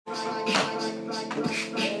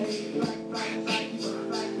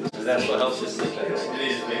That's what helps you sleep at night. It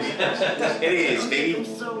is, baby. It is, baby.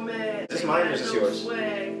 Is this mine or is this yours?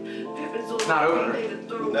 It's not over.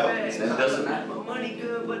 No. It doesn't matter. Look, Oh, I need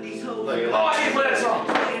to play that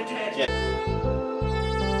song.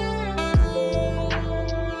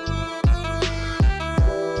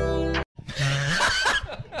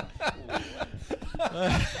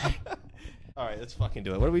 All right, let's fucking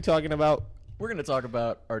do it. What are we talking about? We're going to talk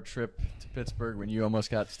about our trip to Pittsburgh when you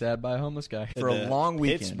almost got stabbed by a homeless guy for a The long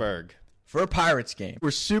weekend. Pittsburgh. For a Pirates game.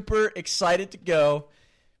 We're super excited to go.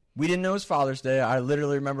 We didn't know it was Father's Day. I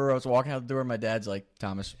literally remember I was walking out the door and my dad's like,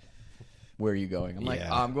 Thomas, where are you going? I'm like,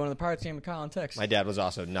 Yeah. I'm going to the Pirates game with Kyle and Tex. My dad was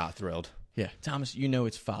also not thrilled. Yeah, Thomas, you know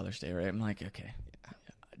it's Father's Day, right? I'm like, okay.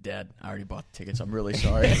 Dad, I already bought the tickets. I'm really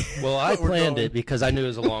sorry. Well, I But we're planned going. it because I knew it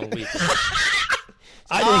was a long weekend.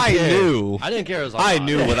 I knew. I didn't care it was I long.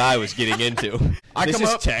 knew what I was getting into. I This come is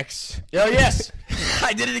up- Tex. Oh, yes.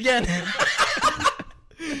 I did it again.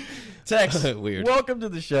 Tex, Weird. welcome to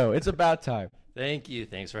the show. It's about time. Thank you.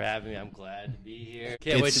 Thanks for having me. I'm glad to be here.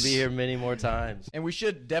 Can't wait to be here many more times. And we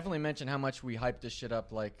should definitely mention how much we hyped this shit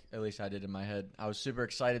up, like at least I did in my head. I was super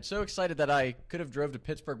excited. So excited that I could have drove to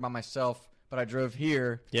Pittsburgh by myself, but I drove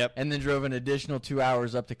here. Yep. And then drove an additional 2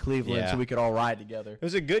 hours up to Cleveland Yeah. so we could all ride together. It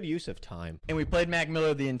was a good use of time. And we played Mac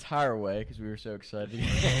Miller the entire way because we were so excited.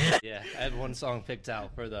 Yeah, I had one song picked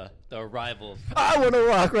out for the arrival. I want to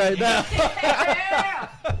rock right now.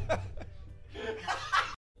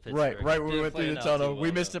 Right when we went through the tunnel.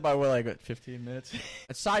 We missed it by, what, 15 minutes?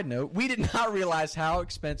 A side note, we did not realize how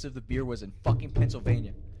expensive the beer was in fucking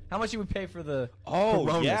Pennsylvania. How much did we pay for the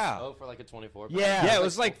Coronas? yeah. Oh, for like a 24. Yeah. Yeah, it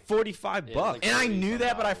was like 45 Yeah, bucks. like- And I knew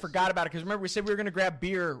that, but I $45. forgot about it because remember we said we were going to grab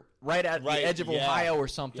beer right at the edge of yeah. Ohio or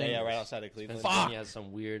something. Yeah, right outside of Cleveland. Pennsylvania has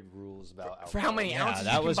some weird rules about alcohol. For how many Yeah, ounces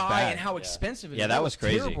that you can was buy bad. and how Yeah. expensive it is. Yeah, that was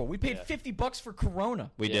crazy. Terrible. We paid Yeah. $50 for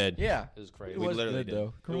Corona. We Yeah. did. Yeah. It was crazy. It We was literally good, did. though.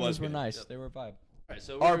 It Coronas was were good. nice. Yep. They were a vibe. All right,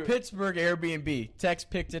 so Our we're- Pittsburgh Airbnb. Tex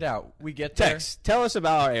picked it out. We get there. Tex, tell us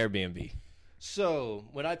about our Airbnb. So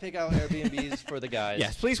when I pick out Airbnbs for the guys,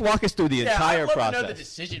 Yes, please walk us through the Yeah, entire I'd love process. to know the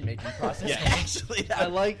decision-making process. Yeah. Actually, I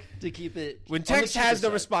like to keep it. When on Tex cheaper has the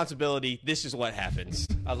side. responsibility, this is what happens.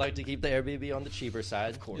 I'd like to keep the Airbnb on the cheaper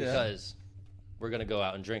side, of course. because we're gonna go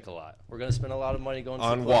out and drink a lot. We're gonna spend a lot of money going to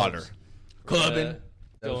On the water. clubs. Clubbing. We're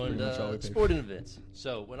That was going pretty much all we to paid. sporting events.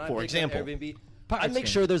 So when I For pick example. an Airbnb, I Pirates make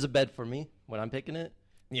game. sure there's a bed for me when I'm picking it.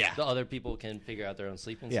 Yeah. The other people can figure out their own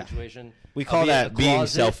sleeping Yeah. situation. We I'll call be in that a being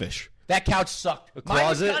closet. selfish. That couch sucked. A Mine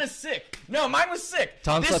was closet? kind of sick. No, mine was sick.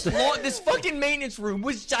 Tom this slept- this fucking maintenance room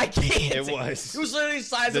was gigantic. It was. It was literally the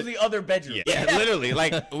size of the other bedroom. Yeah, literally.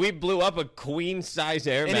 Like, we blew up a queen-size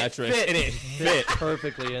air And it mattress, fit. and it fit.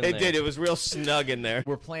 Perfectly in It there. did. It was real snug in there.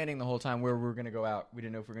 We're planning the whole time where we were going to go out. We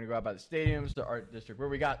didn't know if we were going to go out by the stadiums, the art district, where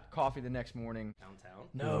we got coffee the next morning.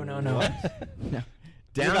 Downtown. No. No. got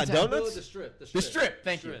Downtown. donuts? The strip. The strip.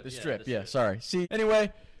 Thank you. The yeah, strip. the Yeah, sorry. See,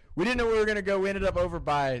 anyway, we didn't know where we were going to go. We ended up over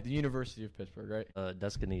by the University of Pittsburgh, right?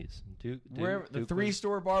 Descanese. Where the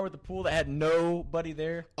three-store bar with the pool that had nobody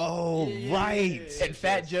there. Oh, right. And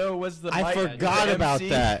Fat Joe was the I mic- forgot the about MC.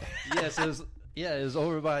 that. Yes, it was. Yeah, it was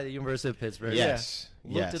over by the University of Pittsburgh. Yes.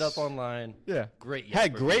 Looked it up online. Yeah. Great. Yelp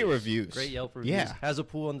Had great reviews. Great Yelp reviews. Yeah. Has a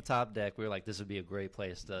pool on the top deck. We were like, this would be a great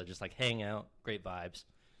place to just like hang out. Great vibes.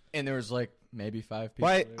 And there was like maybe 5 people.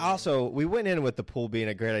 But there. also, we went in with the pool being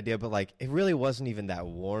a great idea, but like it really wasn't even that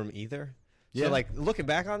warm either. Yeah. So like looking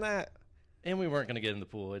back on that, And we weren't gonna get in the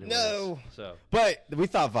pool anyways. No. So but we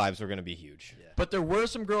thought vibes were gonna be huge. Yeah. But there were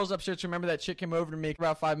some girls upstairs. Remember that chick came over to me for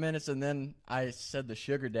about 5 minutes, and then I said the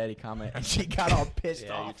sugar daddy comment, and she got all pissed yeah,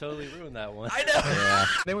 you off. totally ruined that one. I know.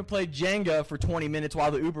 Then we played Jenga for 20 minutes while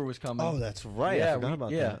the Uber was coming. Oh, that's right. yeah, I forgot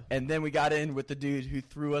about that. And then we got in with the dude who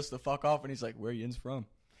threw us the fuck off, and he's like, "Where yin's from?"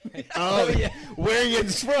 Oh yeah, where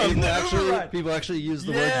yin's from? People actually use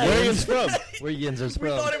the Yeah. word Where yins. yin's from? Where yins are We from.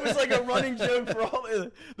 thought it was like a running joke for all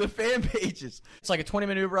the fan pages. It's like a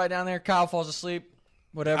 20-minute Uber ride down there. Kyle falls asleep.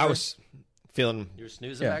 Whatever. I was feeling. You're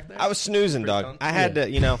snoozing Yeah. back there? I was snoozing, Pretty dog. comfy. I had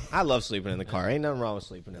to, I love sleeping in the car. Ain't nothing wrong with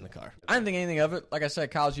sleeping in the car. I didn't think anything of it. Like I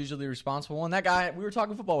said, Kyle's usually responsible. And that guy, we were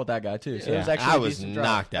talking football with that guy, too. So it was actually I a was decent drive.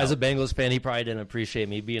 knocked out. As a Bengals fan, he probably didn't appreciate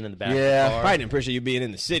me being in the back Yeah. of the car. Probably didn't appreciate you being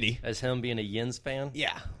in the city. As him being a Yins fan.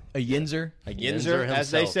 Yeah. A yinzer. A Yinzer,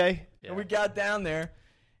 as they himself. say. Yeah. And we got down there,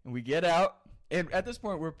 and we get out. And at this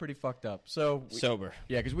point, we're pretty fucked up. So, Sober.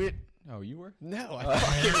 yeah, because we... Oh, you were? No, I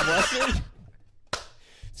fucking wasn't.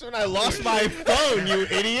 That's when I lost my phone, you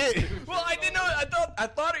idiot. Well, I didn't know. I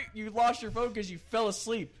thought you lost your phone because you fell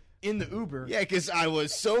asleep. in the Uber. Yeah, because I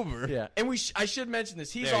was sober. Yeah. And I should mention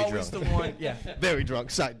this. He's Very always drunk. the one. Yeah. Very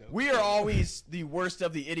drunk. Side note. We are always the worst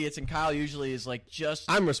of the idiots, and Kyle usually is like just.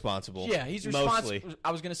 I'm responsible. Yeah, he's mostly. responsible.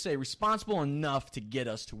 I was gonna say responsible enough to get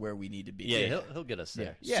us to where we need to be. Yeah. He'll get us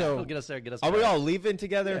there. Yeah. So- he'll get us there. Get us. Are we back. all leaving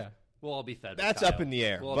together? Yeah. We'll all be fed. with That's Kyle. up in the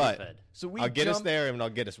air, We'll all but- be fed. So we I'll get us jump- there and I'll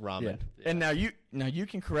get us ramen. Yeah. And now you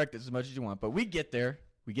can correct this as much as you want, but we get there,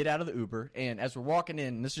 we get out of the Uber, and as we're walking in,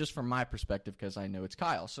 and this is just from my perspective because I know it's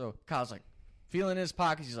Kyle. So Kyle's like feeling in his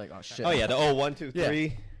pockets. He's like, oh shit. Oh yeah, the 1, 2,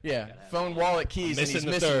 3. Yeah, phone, wallet, keys, and he's Missing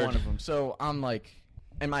the missing third. one of them. So I'm like,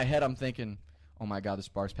 in my head, I'm thinking, oh my god, this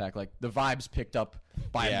bar's packed. Like the vibes picked up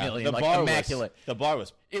by a million. The like bar immaculate. the bar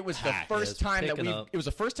was. It was packed. the first It's time that picking up. it was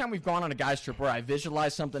the first time we've gone on a guy's trip where I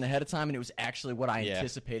visualized something ahead of time and it was actually what I Yeah.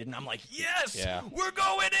 anticipated, and I'm like, yes, Yeah. we're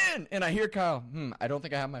going in. And I hear Kyle, I don't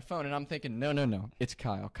think I have my phone, and I'm thinking, no, it's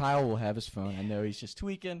Kyle. Kyle will have his phone. I know he's just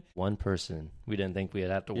tweaking. One person we didn't think we'd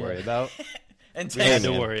have to worry about. And We had Tex,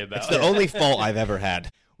 to worry about. It's the only fault I've ever had.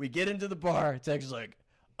 we get into the bar. Tex is like,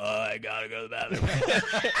 I gotta go to the bathroom.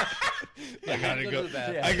 I gotta Go go. to the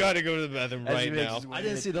bathroom. I gotta go to the bathroom As right he makes now. his way I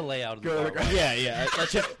didn't in. see the layout of the Go to bar. the- Yeah.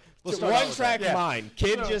 We'll start out One with track that. Yeah. mind.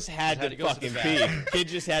 Kid So- just had Had to to go to the fucking pee. Kid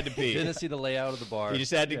just had to pee. Didn't see the layout of the bar. He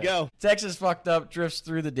just had to go. Texas fucked up, drifts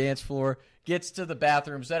through the dance floor, gets to the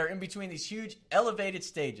bathrooms that are in between these huge elevated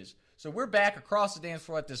stages. So we're back across the dance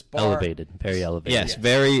floor at this bar. Elevated, very elevated. Yes,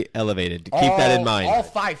 very elevated. Keep that in mind. All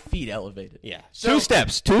 5 feet elevated. Yeah. So- 2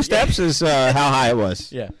 steps. 2 steps is how high it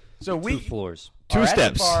was. Yeah. So we 2 floors. Two are at the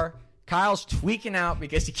steps. bar. Kyle's tweaking out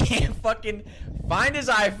because he can't fucking find his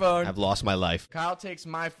iPhone. I've lost my life. Kyle takes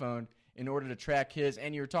my phone in order to track his,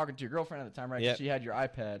 and you were talking to your girlfriend at the time, right? Yep. She had your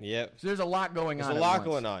iPad. Yep. So there's a lot going There's on. a lot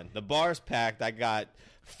going on. The bar's packed. I got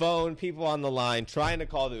phone, people on the line trying to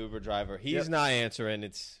call the Uber driver. He's Yep. not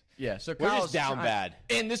answering. Yeah, so We're Kyle's just down bad.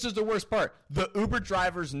 And this is the worst part. The Uber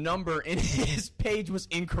driver's number in his page was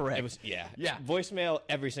incorrect. It was yeah. Voicemail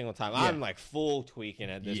every single time. Yeah. I'm like full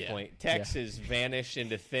tweaking at this Yeah. point. Text has vanished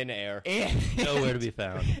into thin air. and Nowhere to be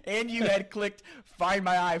found. And you had clicked find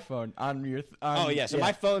my iPhone on your. Oh yeah, so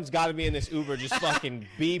my phone's got to be in this Uber, just fucking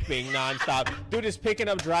beeping nonstop. Dude is picking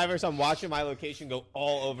up drivers. I'm watching my location go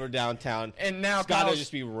all over downtown. And now it's got to Kyle's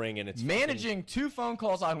just be ringing. It's managing 2 phone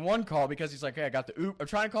calls on 1 call because he's like, hey, I got the Uber. I'm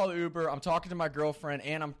trying to call the Uber. I'm talking to my girlfriend,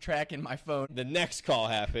 and I'm tracking my phone. The next call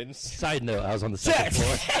happens. Side note, I was on the second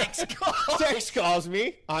floor. Text call. Text calls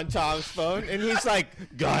me on Tom's phone, and he's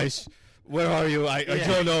like, "Guys, where are you? I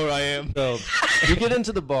don't know where I am." So we get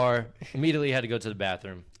into the bar. Immediately had to go to the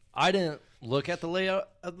bathroom. I didn't look at the layout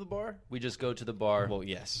of the bar. We just go to the bar. Well,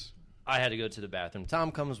 yes. I had to go to the bathroom.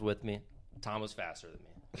 Tom comes with me. Tom was faster than me.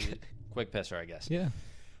 He's a quick pisser, I guess. Yeah.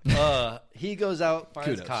 He goes out, finds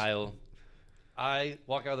Kudos. Kyle. I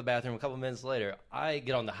walk out of the bathroom. A couple minutes later, I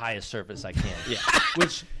get on the highest surface I can. Yeah.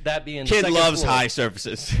 Which, that being Kid second loves floor, high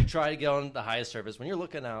surfaces. Try to get on the highest surface when you're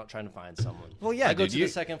looking out trying to find someone. Well, yeah, I go dude, to you,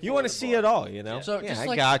 the second floor. You want to of the see bar. it all, you know? Yeah. So yeah, just I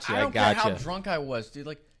like, got you. I don't got care how you. drunk I was, dude.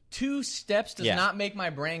 Like 2 steps does Yeah. not make my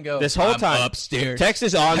brain go. This whole I'm time, upstairs. Text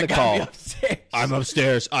is on I the gotta call. be upstairs. I'm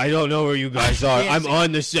upstairs. I don't know where you guys are. I'm Dancing.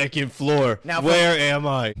 on the second floor. Now, where am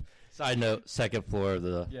I? Side note, second floor of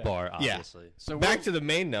the bar, obviously. So Back to the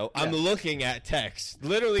main note. I'm looking at Text,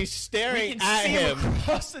 literally we staring can at see him.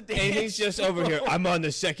 across the dance And he's just over here. I'm on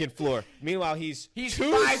the second floor. Meanwhile, he's 2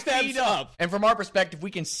 5 steps feet up. And from our perspective, we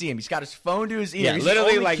can see him. He's got his phone to his ear. Yeah, He's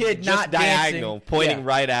literally the only like kid just not diagonal, dancing. pointing Yeah.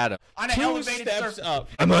 right at him. On an 2 elevated steps surface. up.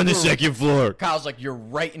 I'm on the second floor. Kyle's like, you're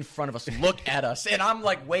right in front of us. Look at us. And I'm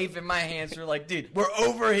like waving my hands. We're like, dude, we're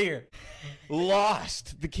over here.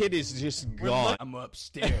 Lost. The kid is just gone. I'm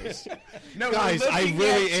upstairs. No, Guys, we're I looking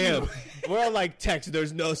really at you. am. We're all like, Text,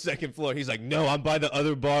 there's no second floor. He's like, no, I'm by the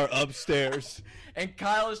other bar upstairs. And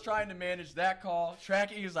Kyle is trying to manage that call,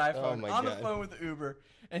 tracking his iPhone, Oh my on the God. phone with the Uber.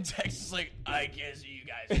 And Tex is like, I can't see you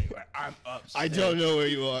guys anywhere. I'm upstairs. I don't know where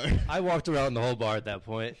you are. I walked around the whole bar at that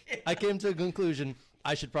point. I came to a conclusion.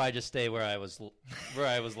 I should probably just stay where I was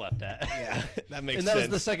left at. Yeah, that makes And that sense. was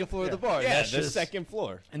the second floor of the bar. yeah, That's the just second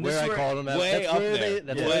floor. And where this I is where- called him at. Way That's up where there.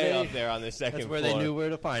 That's way where they, up there on the second That's where floor. they knew where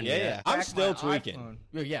to find Yeah, me. yeah. at. I'm Crack still my tweaking.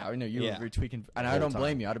 iPhone. Yeah, I know you Yeah. were tweaking, and I The don't whole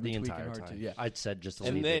blame time. you. I'd have been The tweaking entire hard time. too. Yeah. I said just to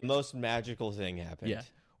And leave then it. the most magical thing happened. Yeah.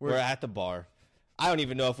 We're at the bar. I don't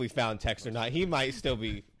even know if we found Text or not. He might still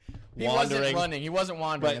be He wandering. wasn't running. He wasn't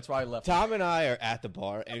wandering. But That's why I left. Tom and I are at the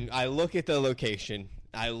bar, and I look at the location.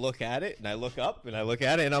 I look at it, and I look up, and I look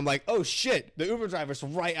at it, and I'm like, oh, shit, the Uber driver's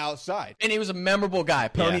right outside. And he was a memorable guy.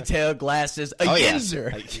 Ponytail, glasses, a Oh, yeah.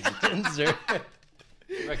 Yinzer. Yinzer.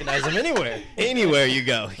 Recognize him anywhere. Anywhere you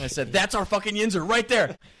go. I said, that's our fucking Yinzer right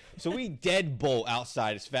there. So we deadbolt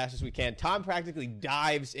outside as fast as we can. Tom practically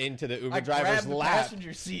dives into the Uber I driver's grabbed the lap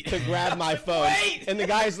passenger seat to grab my phone. Wait! And the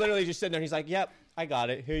guy's literally just sitting there. He's like, yep, I got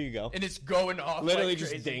it. Here you go. and it's going off. Literally like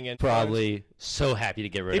just crazy. dinging. Probably so happy to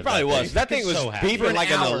get rid He of probably that was. That thing was So happy. beeping like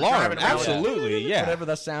an hour alarm. driving around. Absolutely, yeah. Whatever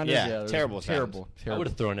that sound is. Yeah, Yeah, it was terrible sound. Terrible. I would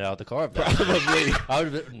have thrown it out the car. If Probably. I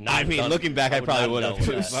would have. I mean, looking back, I probably would have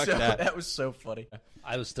too. Fuck So, that. that was so funny.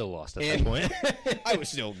 I was still lost at And- that point. I was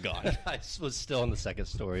still gone. I was still on the second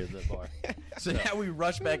story of the bar. So now we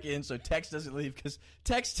rush back in so Tex doesn't leave because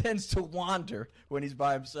Tex tends to wander when he's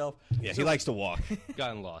by himself. Yeah, So he likes to walk.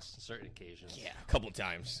 Gotten lost on certain occasions. Yeah, a couple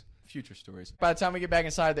times. future stories. By the time we get back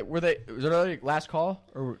inside, was it our last call?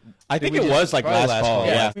 Or I think did it we was like probably last call.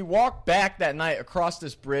 Yeah. We walked back that night across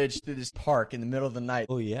this bridge through this park in the middle of the night.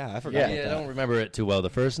 Oh yeah, I forgot. Yeah. about Yeah, I that. don't remember it too well. The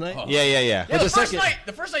first night, Yeah. Yeah, the the first second-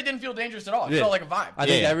 night didn't feel dangerous at all. It Yeah. felt like a vibe. I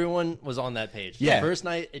think Yeah. everyone was on that page. Yeah. The first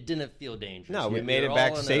night, it didn't feel dangerous. No, we Yeah, made it were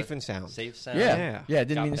back all in safe a and sound. Safe sound. Yeah, it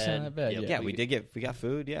didn't Got mean to sound fed. that bad. Yep. Yeah, we got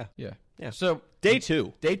food. Yeah. Yeah. So Day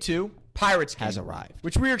 2 day 2, Pirates has game, arrived.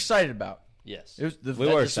 which we were excited about. Yes. It was the We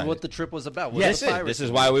were This is excited. what the trip was about. Yes, the Pirates This is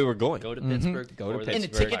game. why we were going. Go to Pittsburgh. Go to for the and the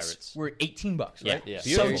Pittsburgh tickets Pirates. were $18, right? Yeah. Yeah.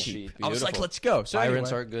 So Very cheap. cheap. I was like, Beautiful. let's go. So Pirates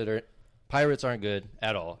anyway, aren't good. Pirates aren't good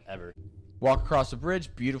at all, ever. walk across the bridge,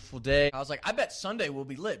 beautiful day. I was like, I bet Sunday will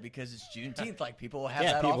be lit because it's Juneteenth. Like people will have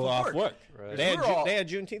Yeah, that people off off of work. Right. They had We're all- they had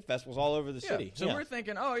Juneteenth festivals all over the Yeah. city. So we're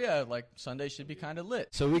thinking, oh yeah, like Sunday should be kind of lit.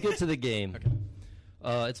 So we get to the game.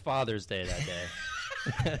 It's Father's Day that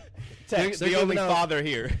day. Tex, They're the only giving out- father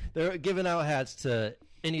here. They're giving out hats to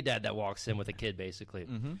any dad that walks in with a kid, basically.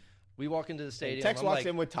 Mm-hmm. We walk into the stadium. Tex I'm walks like,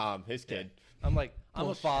 in with Tom, his kid. I'm like, I'm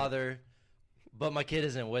a father, but my kid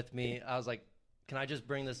isn't with me. I was like, can I just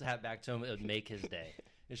bring this hat back to him? It would make his day.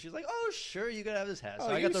 And she's like, oh, sure, you can have this hat. So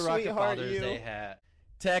Oh, I got you the Rocket sweetheart, Father's you. Day hat.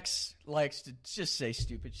 Tex likes to just say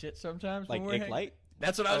stupid shit sometimes. Like when we're Ick hanging- Light?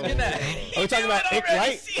 That's what I was getting at. Are we talking about Ick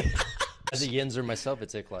Light? As a Yinzer myself,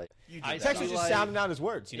 it's Ick Light. Tex was just sounding out his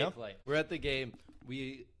words, you know? Ick Light. We're at the game.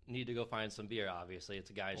 We need to go find some beer, obviously. It's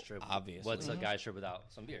a guy's trip. obviously. What's a guy's trip without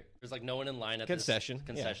some beer? There's like no one in line at Concession. this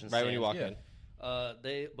concession Yeah, right when you stand. walk in.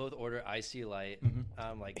 They both order icy light.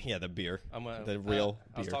 I'm like, Yeah, the beer. I'm gonna, the real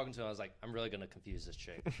I was beer. talking to him. I was like, I'm really gonna confuse this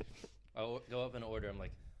chick. I go up and order. I'm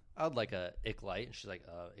like, I would like a Ick Light, and she's like,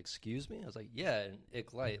 excuse me. I was like, yeah, an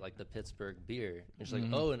Ick Light, like the Pittsburgh beer. And she's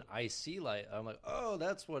like, oh, an icy light. I'm like, oh,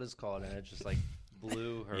 that's what it's called, and it just like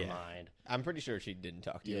blew her Yeah. mind. I'm pretty sure she didn't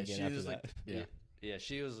talk to you Yeah, again she after was that. like, Yeah,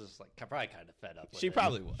 she was just like probably kind of fed up. With She it.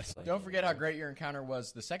 probably was. Don't forget how great your encounter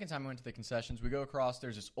was. The second time we went to the concessions, we go across,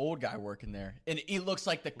 there's this old guy working there. And he looks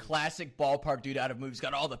like the classic ballpark dude out of movies.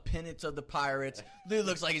 Got all the pennants of the Pirates. Dude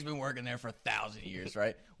looks like he's been working there for 1,000 years,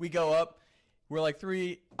 right? We go up. We're like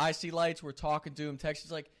 3 icy lights. We're talking to him. Tex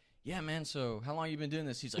is like, yeah, man, so how long you been doing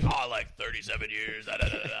this? He's like, oh, like 37 years. Da, da,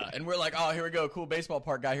 da, da. And we're like, oh, here we go. Cool baseball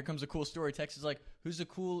park guy. Here comes a cool story. Tex is like,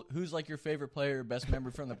 who's like your favorite player, best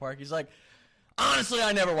member from the park? He's like, honestly,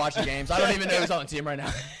 I never watch the games. I don't even know who's on the team right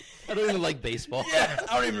now. I don't even like baseball. Yeah,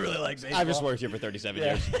 I don't even really like baseball. I've just worked here for 37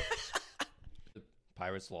 Yeah. years.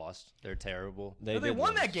 Pirates lost. They're terrible. They did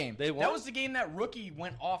won lose. that game. They won? That was the game that rookie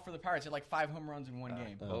went off for the Pirates. He had like 5 home runs in one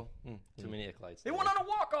game. Oh, too many Ick Lights. They won on a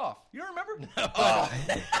walk-off. You don't remember?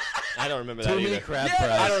 I don't remember that Too many either. crab Yeah.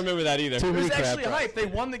 fries. I don't remember that either. Too It many was crab actually fries. hype. They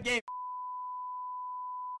won the game.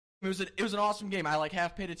 It was an awesome game. I like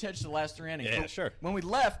half paid attention to the last 3 innings. Yeah, But sure. When we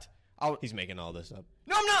left, He's making all this up.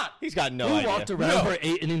 no, I'm not. He's got no We idea. walked around for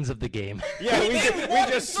 8 innings of the game. Yeah, we did. We just, walked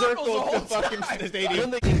in just circles circled the the whole fucking time. stadium. When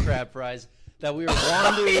they eat crab fries, that we were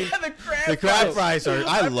wandering. Yeah, the crab The crab fries. fries are.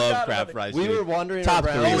 I forgot love about crab it. fries. we dude. were wandering Top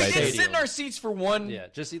around. three Oh, we right did there. sit in our seats for one. Yeah,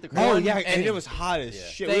 just eat the crab. Oh One yeah, and inning. it was hot as Yeah.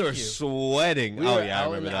 shit. Thank we were you. sweating. We Oh were yeah, I out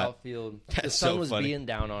in remember the that. outfield. The That's sun so was funny. being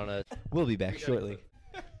down on us. We'll be back shortly.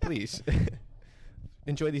 Please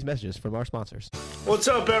enjoy these messages from our sponsors. What's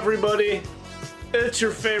up, everybody? It's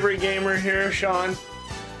your favorite gamer here, Sean.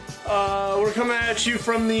 We're coming at you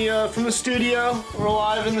from the studio. We're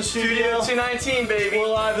live in the studio. 219, baby. We're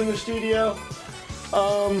live in the studio.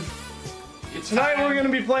 Tonight we're gonna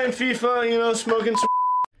be playing FIFA. Smoking some.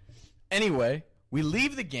 Anyway, we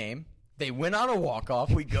leave the game. They went on a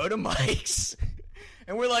walk-off. We go to Mike's.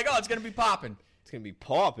 And we're like, oh, it's going to be popping. It's gonna be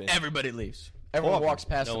popping. Everybody leaves. Everyone Popping. walks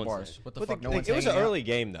past No the one's bars. there. What the But fuck? the- No one's it was an hanging out. early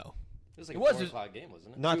game though. It was like It a was 4 just- o'clock game,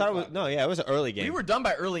 wasn't it? No, I thought it was. No, yeah, it was an early game. We were done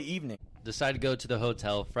by early evening. Decided to go to the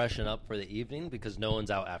hotel, freshen up for the evening because no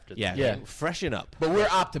one's out after the Yeah, Yeah. freshen up. But we're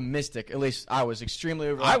optimistic. At least I was extremely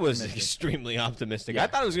I was optimistic. extremely optimistic. Yeah. I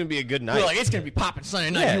thought it was gonna be a good night. We were like, it's going to be popping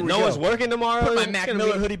Sunday night. yeah, Here we no go. one's working tomorrow. Put my It's Mac gonna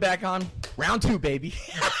Miller be- hoodie back on. Round 2, baby.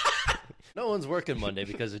 No one's working Monday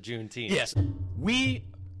because of Juneteenth. Yes. We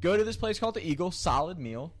go to this place called the Eagle. Solid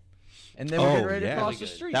meal. And then we're getting ready to cross the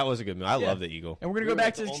street. That was a good move. I love the Eagle. And we're going to go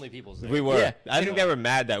back to the only people there. We were. Yeah. I think they were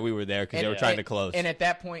mad that we were there because they were trying to close. And at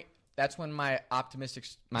that point, that's when my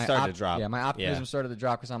started to drop. Yeah, my optimism started to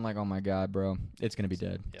drop because I'm like, oh my god, bro, it's gonna be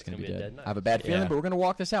dead. It's gonna be dead. night. I have a bad feeling, but we're gonna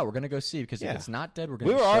walk this out. We're gonna go see because if it's not dead, we're gonna.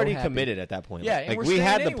 We were be so already happy. committed at that point. Yeah, like and we're we staying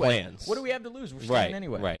had the anyway. plans. What do we have to lose? We're staying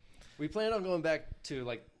anyway. Right. We planned on going back to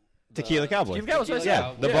like Tequila Cowboy. Tequila Cowboy, Tequila Yeah,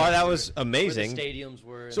 Cowboy. the bar that was Where the amazing. stadiums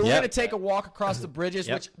were. So we're gonna take a walk across the bridges,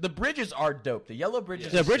 Yep. which the bridges are dope. The yellow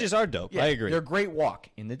bridges. The bridges are dope. Yeah, I agree. They're a great walk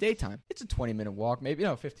in the daytime. It's a 20-minute walk, maybe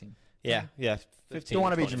 15. Yeah. 15. Don't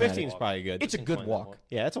wanna be 15 dramatic. is probably good. It's a good 20 walk.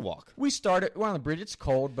 Yeah, it's a walk. We're on the bridge. It's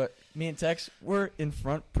cold, but me and Tex, we're in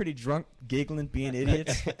front, pretty drunk, giggling, being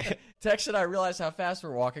idiots. Tex and I realized how fast we're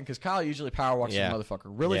walking because Kyle usually power walks Yeah. the motherfucker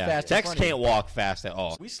really fast. in Tex front of can't you. walk fast at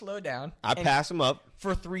all. We slow down. I and pass him up.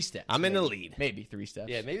 for 3 steps. I'm in the maybe. lead. Maybe 3 steps.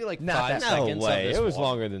 Yeah, maybe like Not 5 that- No seconds. way. Of this It was walk.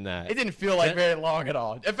 longer than that. It didn't feel like very long at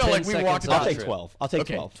all. It felt 10 like we walked seconds I'll of take trip. 12. I'll take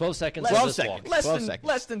Okay. 12. 12 seconds. Less of than this seconds. walk. less 12 than seconds.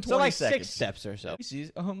 less than 20 So like seconds. 6 steps or so. He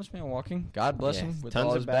sees a homeless man walking. God bless Yeah. him with Tons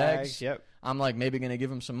all of his bags. Yep. I'm like maybe gonna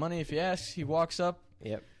give him some money if he asks. He walks up.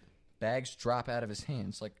 Yep. Bags drop out of his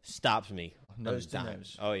hands like Stops me. Nose to I'm dying.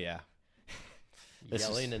 nose. Oh yeah.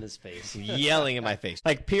 Yelling in his face. Yelling in my face.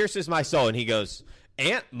 Like pierces my soul, and he goes,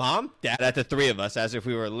 "Aunt, Mom, Dad," at the three of us, as if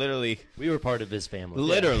we were literally. We were part of his family.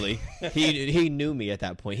 Literally, he knew me at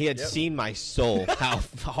that point. He had seen my soul, how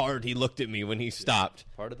hard he looked at me when he stopped.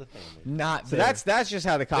 Part of the family. not. So there. that's just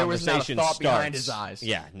how the There was not a conversation thought starts. behind his eyes.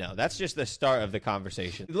 Yeah, no, that's just the start of the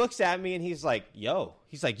conversation. He looks at me and he's like, "Yo,"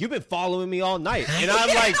 he's like, "You've been following me all night," and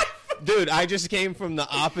I'm like, "Dude, I just came from the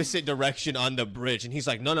opposite direction on the bridge," and he's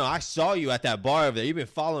like, "No, I saw you at that bar over there. You've been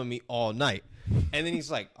following me all night." And then he's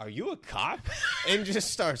like, "Are you a cop?" And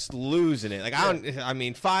just starts losing it. Like I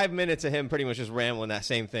mean, 5 minutes of him pretty much just rambling that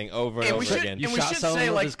same thing over and And we over should- again. and You we shot should some say,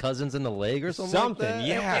 of like- his cousins in the leg or something. Something, like that?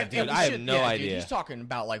 yeah. And dude, we I have should- no dude, idea. he's talking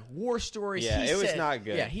about like war stories. Yeah, He it was said- not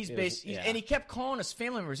good. Yeah, he's It based, was- yeah. and he kept calling us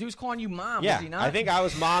family members. He was calling you mom. Yeah, was he not? I think I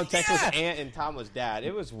was mom, Tex was Yeah. aunt, and Tom was dad.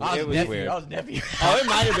 It was I it was nephew. weird. I was nephew. Oh, it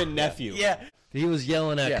might have been nephew. yeah. He was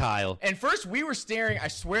yelling at Yeah. Kyle. And first we were staring. I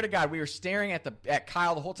swear to God, we were staring at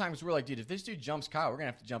Kyle the whole time because we were like, dude, if this dude jumps Kyle, we're gonna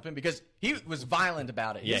have to jump in because he was violent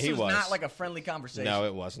about it. Yeah, this he was was. not like a friendly conversation. No,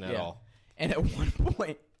 it wasn't at Yeah. all. And at one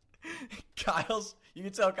point, you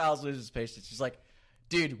can tell Kyle's losing his patience. She's like,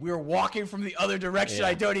 dude, we were walking from the other direction. Yeah.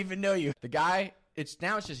 I don't even know you. The guy, it's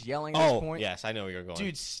just yelling at this Oh, point. yes, I know where you're going.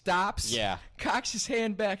 Dude stops. Yeah. Cocks his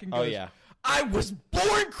hand back and Oh, goes, yeah. I was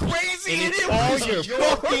born crazy And and it's it all was your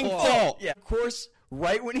fucking fault. Yeah. Of course,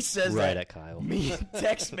 right when he says Right that, at Kyle. me and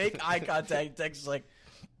Tex make eye contact. Tex is like,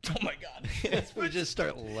 oh my God. We just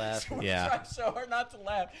start laughing. We're Yeah. trying so hard not to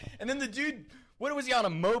laugh. And then the dude, what was he on, a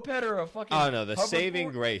moped or a fucking Oh no, the hoverboard? saving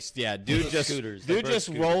grace. Yeah, dude just Scooters, the dude bird just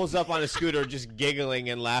scooters. rolls up on a scooter, just giggling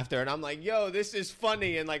and laughter, and I'm like, "Yo, this is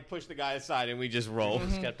funny," and like push the guy aside, and we just roll.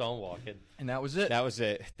 Just kept on walking. And that was it. That was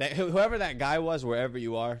it. Whoever that guy was, wherever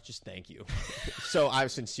you are, just thank you. So I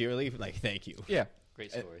sincerely thank you. yeah.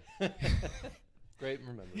 Great story. Great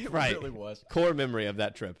remember. It Right. really was. Core memory of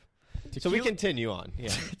that trip. So we Tequila- continue on. Yeah.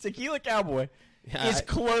 Tequila Cowboy Yeah, is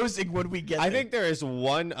closing when we get I there. think there is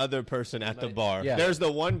one other person at the bar. Yeah. There's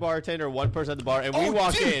the one bartender, one person at the bar, and we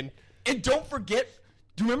walk dude. in. And don't forget,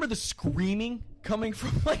 do you remember the screaming coming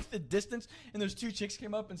from like the distance? And those two chicks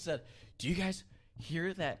came up and said, "Do you guys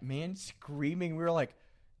hear that man screaming?" We were like,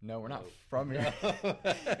 "No, we're not from here."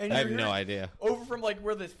 And I have you no heard idea. over from like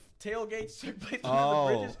where the tailgates took place Oh.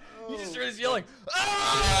 under the bridges. You just heard us yelling,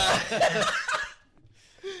 "Ah!"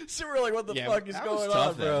 So we're like, "What the Yeah, fuck is that was going tough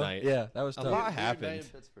on, that bro?" night. Yeah, that was A tough. lot Weird night happened. in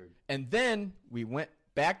Pittsburgh. And then we went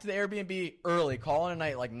back to the Airbnb early, calling a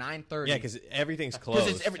night like 9:30. Yeah, because everything's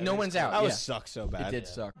closed. no one's out. that would Yeah. suck so bad. It did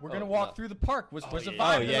suck. We're gonna Oh, walk no. through the park. Was a yeah.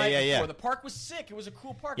 vibe Oh, the yeah, night yeah, yeah. before. The park was sick. It was a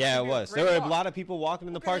cool park. Yeah, it gonna be a was. great There were walk. a lot of people walking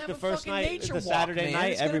in the We're park gonna the have a first fucking night. nature The walk, Saturday man. night,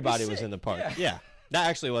 It's gonna be everybody was sick. in the park. Yeah. Yeah. That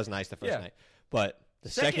actually was nice the first Yeah. night. But the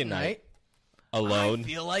Second night, alone. I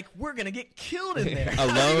feel like we're gonna get killed in there. I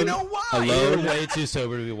Alone- don't even know why. alone- We were way too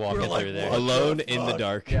sober to be walking We're like, through there. what? Alone the in the fuck?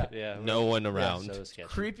 dark. Yeah. Yeah, No one around. So sketchy.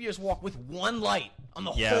 Creepiest walk with one light on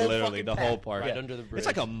the Yeah, whole literally fucking the path. whole park. Right under the bridge. It's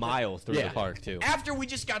like a mile through Yeah. the park too. After we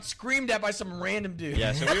just got screamed at by some random dude.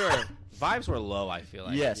 Yeah, so vibes were low. I feel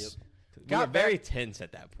like. Yes. We Got got very back- tense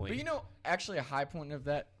at that point. But you know, actually, a high point of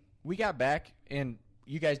that, we got back and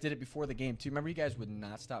you guys did it before the game too. Remember, you guys would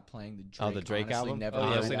not stop playing the Drake. the Drake Honestly album? Never Oh,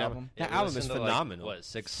 Heard Honestly Never- album. That we album is listened to, phenomenal. Like, what,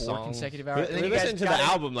 6 4 songs? consecutive we, hours. And then we you guys listened to the got in-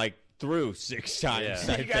 album like through 6 times.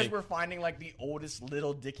 Yeah. I You guys think. were finding like the oldest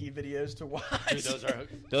Little Dicky videos to watch. Dude,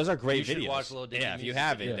 Those are great You videos. should watch Lil Dicky yeah, if you music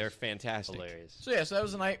haven't, videos. they're fantastic. hilarious. So yeah, so that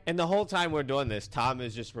was the night. And the whole time we're doing this, Tom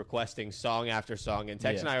is just requesting song after song, and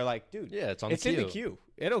Tex Yeah. and I are like, dude, Yeah, it's on the in the queue. queue.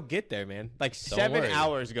 It'll get there, man. Like 7 worry.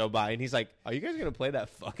 hours go by, and he's like, "Are you guys gonna play that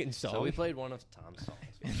fucking song?" So we played one of Tom's songs.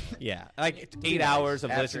 yeah, like 8 hours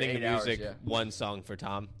of After listening to 8 hours, music, yeah. one song for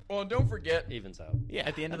Tom. Well, and don't forget, Evens out. Yeah,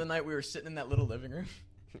 at the end of the night, we were sitting in that little living room.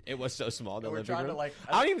 it was so small. The And we're living trying to, room. like-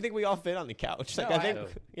 I don't even think we all fit on the couch. Like No, I think, No.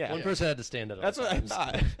 yeah, One person had to stand up. that's what I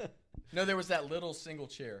thought. No, there was that little single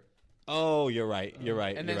chair, Oh, you're right. You're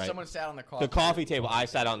right. and you're then right. someone sat on the coffee. The coffee table. I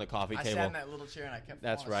sat on the coffee I table. sat in that little chair and I kept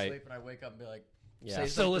That's falling right. asleep, and I wake up and be like, Yeah. say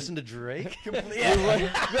Still something listen to Drake. completely. You're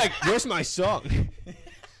like, where's my song?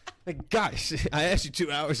 Like, guys, I asked you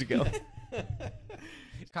 2 hours ago.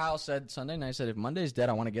 Kyle said Sunday night, said if Monday's dead,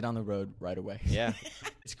 I want to get on the road right away. Yeah.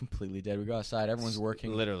 It's completely dead. We go outside, everyone's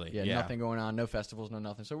working. Literally, Yeah, yeah. nothing going on, no festivals, no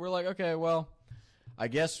nothing. So we're like, okay, well, I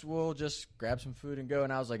guess we'll just grab some food and go.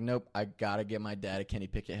 And I was like, nope, I gotta get my dad a Kenny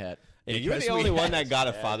Pickett hat. Yeah, you're Because the we only one had- that got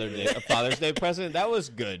a Father's Day present. That was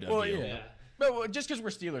good. Of Well, you. yeah. But well, just because we're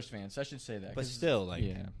Steelers fans, I should say that. But 'cause- still, like,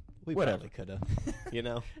 yeah. we whatever. probably could have. You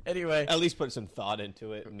know, Anyway, at least put some thought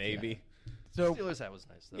into it. Maybe. so Steelers hat was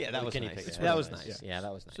nice though. Yeah, that The was Kenny nice. Pickett That hat was nice. Yeah,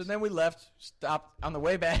 that was nice. so then we left, stopped on the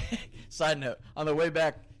way back. Side note, on the way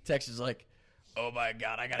back, Tex is like, oh my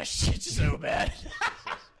God, I gotta shit so bad.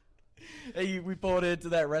 Hey, we pulled into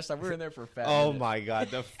that rest stop. We were in there for a fat Oh minute. my God,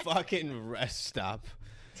 the fucking rest stop.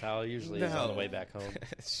 That's how it usually is on the No. way back home.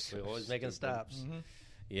 We're always making stops.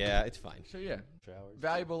 Yeah, it's fine. So yeah, For hours.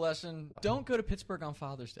 valuable lesson. Don't go to Pittsburgh on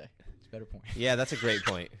Father's Day. It's a better point. Yeah, that's a great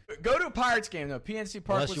point. Go to a Pirates game though. PNC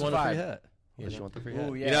Park Unless was you a want a free vibe. hat. Unless you want the free hat.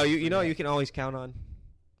 Ooh, yeah. You know, you can always count on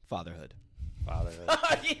fatherhood. Fatherhood.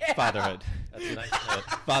 yeah. Fatherhood. That's a nice note.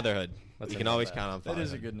 Fatherhood. Let's You end can on always that. count on That fatherhood.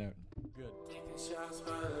 is a good note. Good. Shots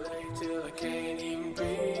by the lake till I can't even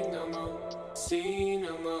breathe no more, see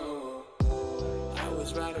no more. I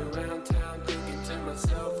was riding around town thinking to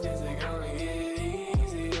myself, is it gonna get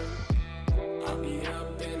easier? I'll be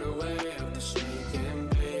up and away up the street getting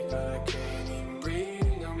big, but I can't even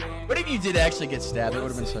breathe no more. What if you did actually get stabbed? It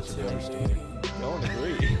would have been such a bummer story. Don't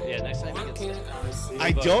agree. Yeah, next time he gets stabbed.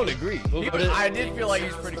 I don't agree. I did feel like he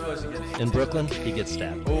was pretty close to getting stabbed. In Brooklyn, he gets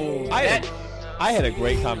stabbed. Oh, I had a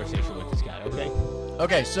great conversation with this guy. Okay.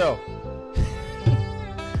 okay, so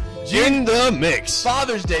In the mix.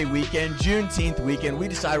 Father's Day weekend, Juneteenth weekend, we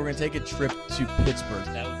decided we're gonna take a trip to Pittsburgh.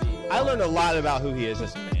 That would be. I learned a lot about who he is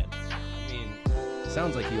as a man. I mean,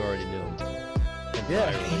 sounds like you already knew him.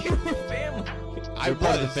 Yeah, family. I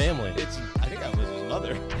part of the family. I think I was his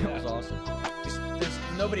mother. That was awesome. There's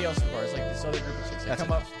nobody else at the bar. It's like this other group of chicks. They That's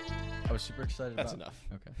come up. I was super excited That's about. enough.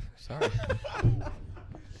 Okay, sorry.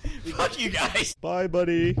 Fuck you guys. Bye,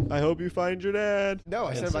 buddy. I hope you find your dad. No, I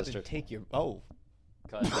And said I'm about to sister. take your. Oh.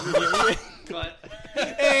 Cut. Cut.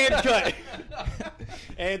 And cut.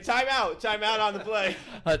 And time out on the play.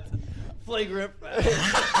 Flagrant.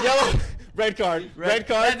 Yellow. Red card. Red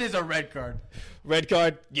card. That is a red card. Red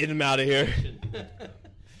card. Get him out of here.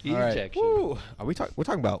 All right. Ejection. Woo. Are we talking? We're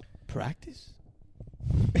talking about practice.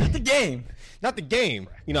 Not the game. Not the game.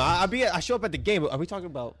 You know, I show up at the game. But are we talking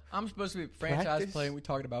about? I'm supposed to be franchise Practice? playing. We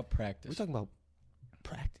talking about practice. We're talking about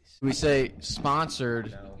practice. We say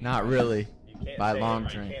sponsored, not really, by long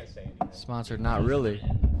drink. Sponsored, not really,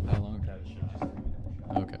 by long drink.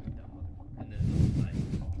 Okay.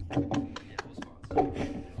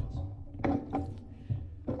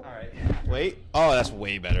 All right. Wait. Oh, that's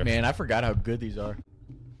way better. Man, I forgot how good these are.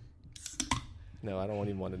 No, I don't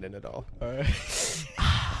even want it in at all.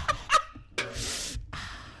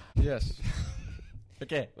 Yes.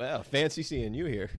 Okay. Well, fancy seeing you here.